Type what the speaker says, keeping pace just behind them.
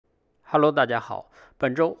Hello， 大家好。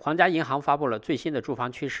本周皇家银行发布了最新的住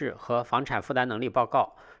房趋势和房产负担能力报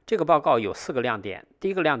告。这个报告有4个亮点。第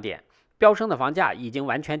一个亮点，飙升的房价已经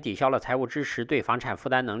完全抵消了财务支持对房产负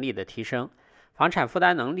担能力的提升。房产负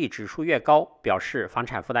担能力指数越高，表示房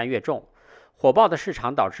产负担越重。火爆的市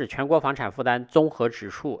场导致全国房产负担综合指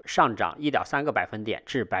数上涨 1.3个百分点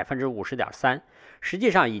至 50.3%， 实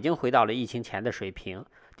际上已经回到了疫情前的水平。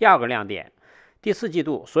第二个亮点，第4季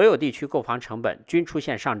度所有地区购房成本均出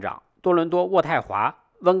现上涨，多伦多、渥太华、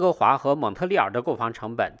温哥华和蒙特利尔的购房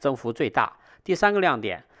成本增幅最大。第3个亮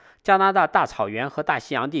点，加拿大大草原和大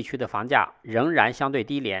西洋地区的房价仍然相对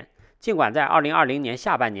低廉，尽管在2020年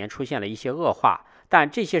下半年出现了一些恶化，但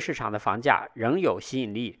这些市场的房价仍有吸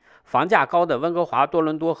引力。房价高的温哥华、多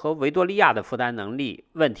伦多和维多利亚的负担能力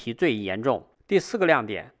问题最严重。第4个亮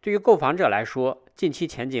点，对于购房者来说，近期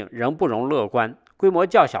前景仍不容乐观。规模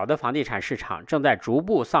较小的房地产市场正在逐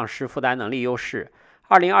步丧失负担能力优势。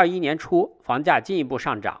2021年初，房价进一步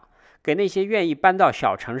上涨，给那些愿意搬到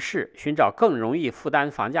小城市寻找更容易负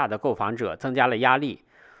担房价的购房者增加了压力。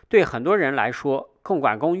对很多人来说，控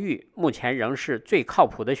管公寓目前仍是最靠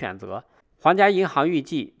谱的选择。皇家银行预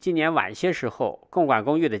计，今年晚些时候，控管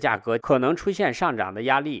公寓的价格可能出现上涨的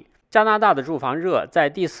压力。加拿大的住房热在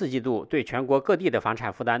第4季度对全国各地的房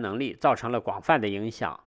产负担能力造成了广泛的影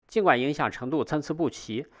响。尽管影响程度参差不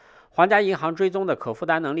齐，皇家银行追踪的可负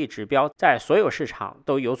担能力指标在所有市场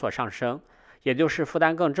都有所上升，也就是负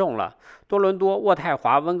担更重了。多伦多、渥太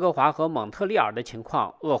华、温哥华和蒙特利尔的情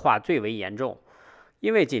况恶化最为严重，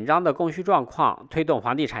因为紧张的供需状况推动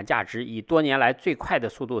房地产价值以多年来最快的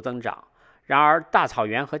速度增长。然而，大草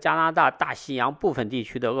原和加拿大大西洋部分地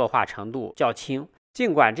区的恶化程度较轻，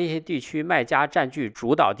尽管这些地区卖家占据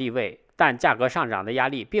主导地位，但价格上涨的压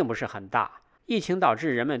力并不是很大。疫情导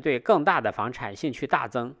致人们对更大的房产兴趣大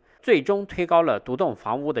增，最终推高了独栋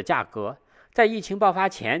房屋的价格。在疫情爆发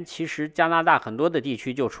前，其实加拿大很多的地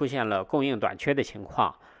区就出现了供应短缺的情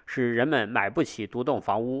况，使人们买不起独栋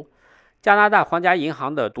房屋。加拿大皇家银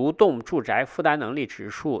行的独栋住宅负担能力指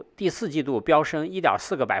数第4季度飙升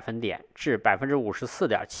 1.4个百分点至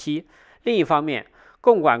 54.7%。另一方面，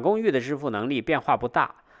供管公寓的支付能力变化不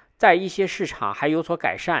大，在一些市场还有所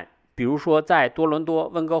改善。比如说，在多伦多、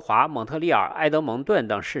温哥华、蒙特利尔、埃德蒙顿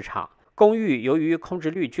等市场，公寓由于空置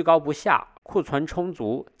率居高不下，库存充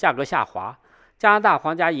足，价格下滑。加拿大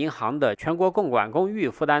皇家银行的全国供管公寓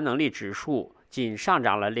负担能力指数仅上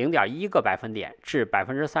涨了 0.1个百分点至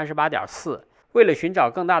 38.4%。为了寻找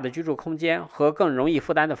更大的居住空间和更容易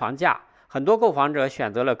负担的房价，很多购房者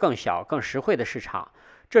选择了更小、更实惠的市场，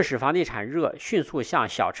这使房地产热迅速向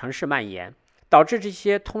小城市蔓延，导致这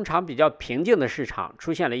些通常比较平静的市场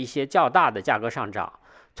出现了一些较大的价格上涨，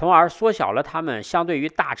从而缩小了它们相对于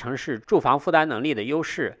大城市住房负担能力的优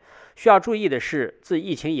势。需要注意的是，自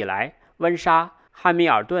疫情以来，温莎、汉密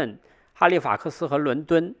尔顿、哈利法克斯和伦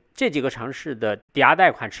敦这几个城市的抵押贷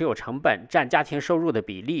款持有成本占家庭收入的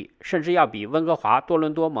比例，甚至要比温哥华、多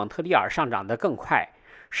伦多、蒙特利尔上涨得更快。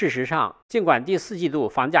事实上，尽管第4季度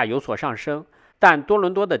房价有所上升，但多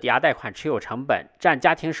伦多的抵押贷款持有成本占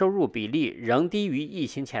家庭收入比例仍低于疫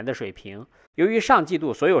情前的水平。由于上季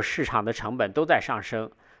度所有市场的成本都在上升，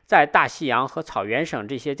在大西洋和草原省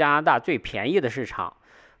这些加拿大最便宜的市场，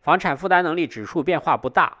房产负担能力指数变化不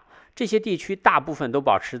大，这些地区大部分都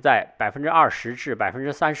保持在 20% 至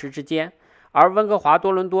 30% 之间，而温哥华、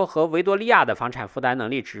多伦多和维多利亚的房产负担能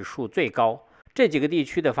力指数最高。这几个地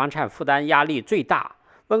区的房产负担压力最大。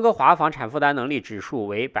温哥华房产负担能力指数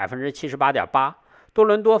为 78.8%， 多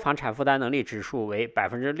伦多房产负担能力指数为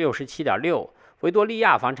 67.6%， 维多利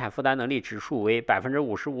亚房产负担能力指数为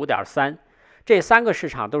 55.3%。 这3个市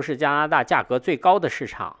场都是加拿大价格最高的市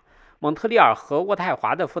场。蒙特利尔和渥太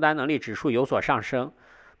华的负担能力指数有所上升，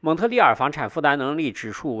蒙特利尔房产负担能力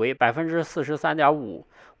指数为 43.5%，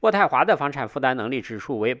 渥太华的房产负担能力指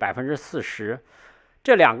数为 40%。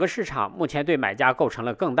 这2个市场目前对买家构成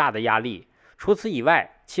了更大的压力。除此以外，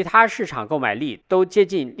其他市场购买力都接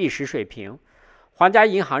近历史水平。皇家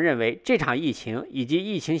银行认为，这场疫情以及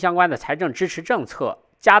疫情相关的财政支持政策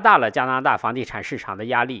加大了加拿大房地产市场的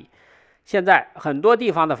压力。现在很多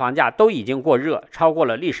地方的房价都已经过热，超过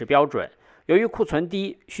了历史标准。由于库存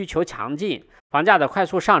低、需求强劲，房价的快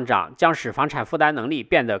速上涨将使房产负担能力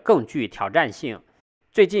变得更具挑战性。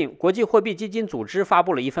最近，国际货币基金组织发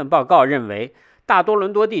布了一份报告，认为大多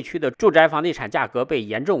伦多地区的住宅房地产价格被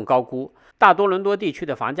严重高估，大多伦多地区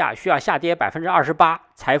的房价需要下跌 28%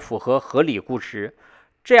 才符合合理估值，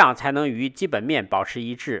这样才能与基本面保持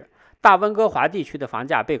一致。大温哥华地区的房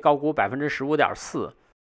价被高估 15.4%。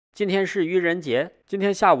今天是愚人节，今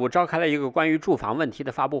天下午召开了一个关于住房问题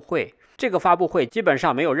的发布会。这个发布会基本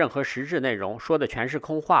上没有任何实质内容，说的全是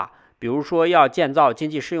空话，比如说要建造经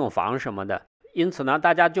济适用房什么的。因此呢，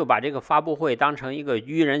大家就把这个发布会当成一个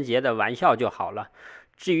愚人节的玩笑就好了。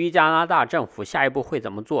至于加拿大政府下一步会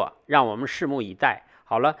怎么做，让我们拭目以待。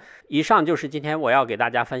好了，以上就是今天我要给大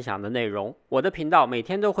家分享的内容。我的频道每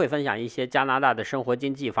天都会分享一些加拿大的生活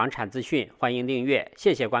经济、房产资讯，欢迎订阅。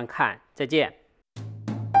谢谢观看，再见。